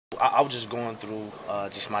I was just going through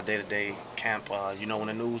just my day-to-day camp. You know, when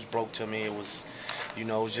the news broke to me, it was, you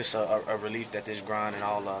know, just a relief that this grind and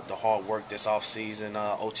all the hard work this off-season,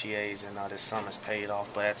 OTAs, and this summer's paid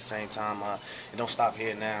off. But at the same time, it don't stop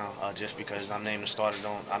here now. Just because I'm named the starter,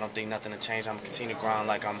 I don't think nothing will change. I'm gonna continue to grind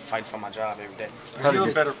like I'm fighting for my job every day. Are you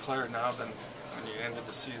a better player now than when you ended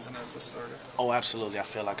the season as the starter? Oh, absolutely. I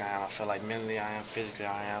feel like I am. I feel like mentally I am, physically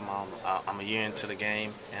I am. I'm a year into the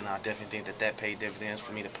game, and I definitely think that paid dividends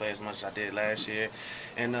for me to play as much as I did last year.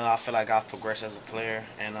 And I feel like I've progressed as a player,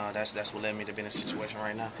 and that's what led me to be in this situation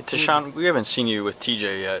right now. Tashaun, we haven't seen you with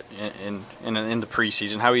TJ yet in the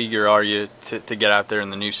preseason. How eager are you to get out there in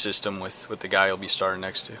the new system with the guy you'll be starting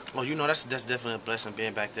next to? Well, you know, that's definitely a blessing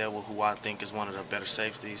being back there with who I think is one of the better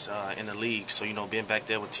safeties in the league. So, you know, being back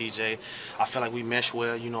there with TJ, I feel like we mesh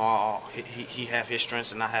well. You know, he have his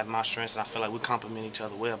strengths and I have my strengths, and I feel like we complement each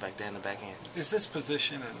other well back there in the back end. Is this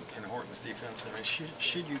position in Horton's defense, I mean,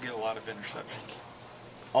 should you get a lot of interceptions?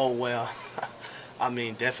 Oh, well, I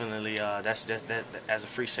mean, definitely, that's as a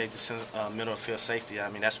free safety, middle of field safety, I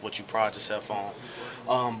mean, that's what you pride yourself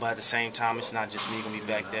on. But at the same time, it's not just me going to be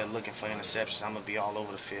back there looking for interceptions. I'm going to be all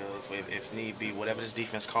over the field if need be, whatever this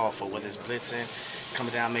defense calls for, whether it's blitzing,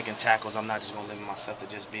 coming down, making tackles. I'm not just going to limit myself to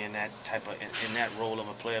just being that type of, in that role of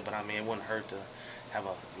a player, but I mean, it wouldn't hurt to have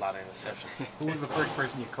a lot of interceptions. Who was the first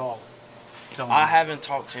person you called? I haven't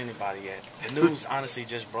talked to anybody yet. The news honestly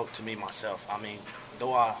just broke to me myself. I mean,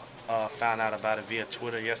 though I found out about it via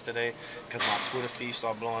Twitter yesterday, because my Twitter feed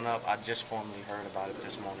started blowing up, I just formally heard about it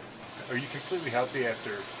this morning. Are you completely healthy after,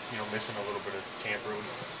 you know, missing a little bit of camp room?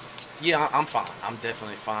 Yeah, I'm fine. I'm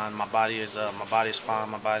definitely fine. My body is fine.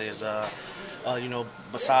 My body is you know,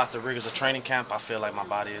 besides the rigors of training camp, I feel like my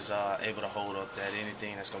body is able to hold up that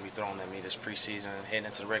anything that's going to be thrown at me this preseason and heading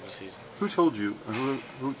into the regular season. Who told you?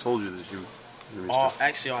 Who told you that you?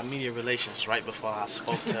 Actually, our media relations right before I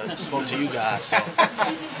spoke to you guys.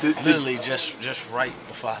 So literally just right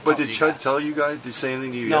before I talked to you guys. But did Chud tell you guys? Did he say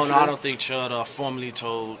anything to you? No, yesterday? no, I don't think Chud formally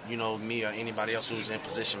told me or anybody else who was in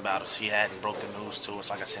position battles. He hadn't broke the news to us.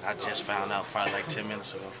 Like I said, I just found out probably like 10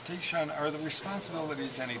 minutes ago. Tashaun, are the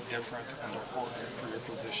responsibilities any different under Horton for your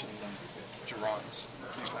position than Jerron's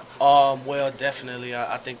defense? Well, definitely.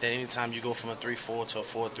 I think that anytime you go from a 3-4 to a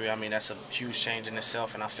 4-3, I mean, that's a huge change in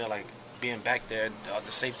itself, and I feel like being back there,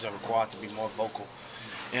 the safeties are required to be more vocal.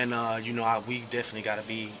 And, you know, we definitely got to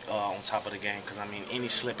be on top of the game because, I mean, any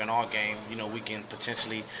slip in our game, you know, we can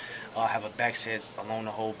potentially have a back set along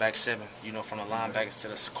the whole back seven, you know, from the linebackers to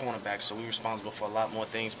the cornerback. So we're responsible for a lot more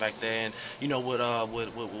things back there. And, you know, with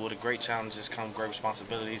a great challenges come great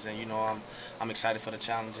responsibilities. And, you know, I'm excited for the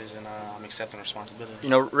challenges and I'm accepting the responsibility. You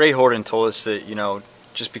know, Ray Horton told us that, you know,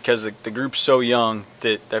 just because the group's so young,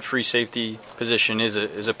 that free safety position is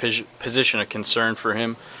a position of concern for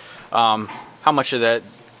him. How much of that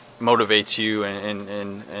motivates you,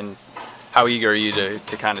 and how eager are you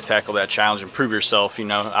to kind of tackle that challenge and prove yourself? You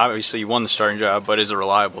know, obviously you won the starting job, but as a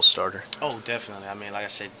reliable starter. Oh, definitely. I mean, like I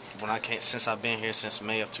said, since I've been here since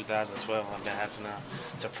May of 2012, I've been having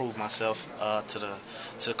to prove myself to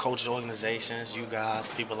the coaches, organizations, you guys,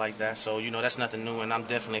 people like that. So, you know, that's nothing new, and I'm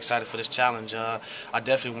definitely excited for this challenge. I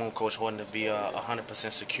definitely want Coach Horton to be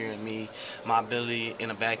 100% secure in me, my ability in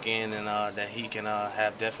the back end, and that he can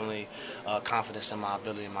have definitely confidence in my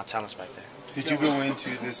ability and my talents back there. Did you go into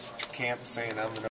this camp saying I'm going to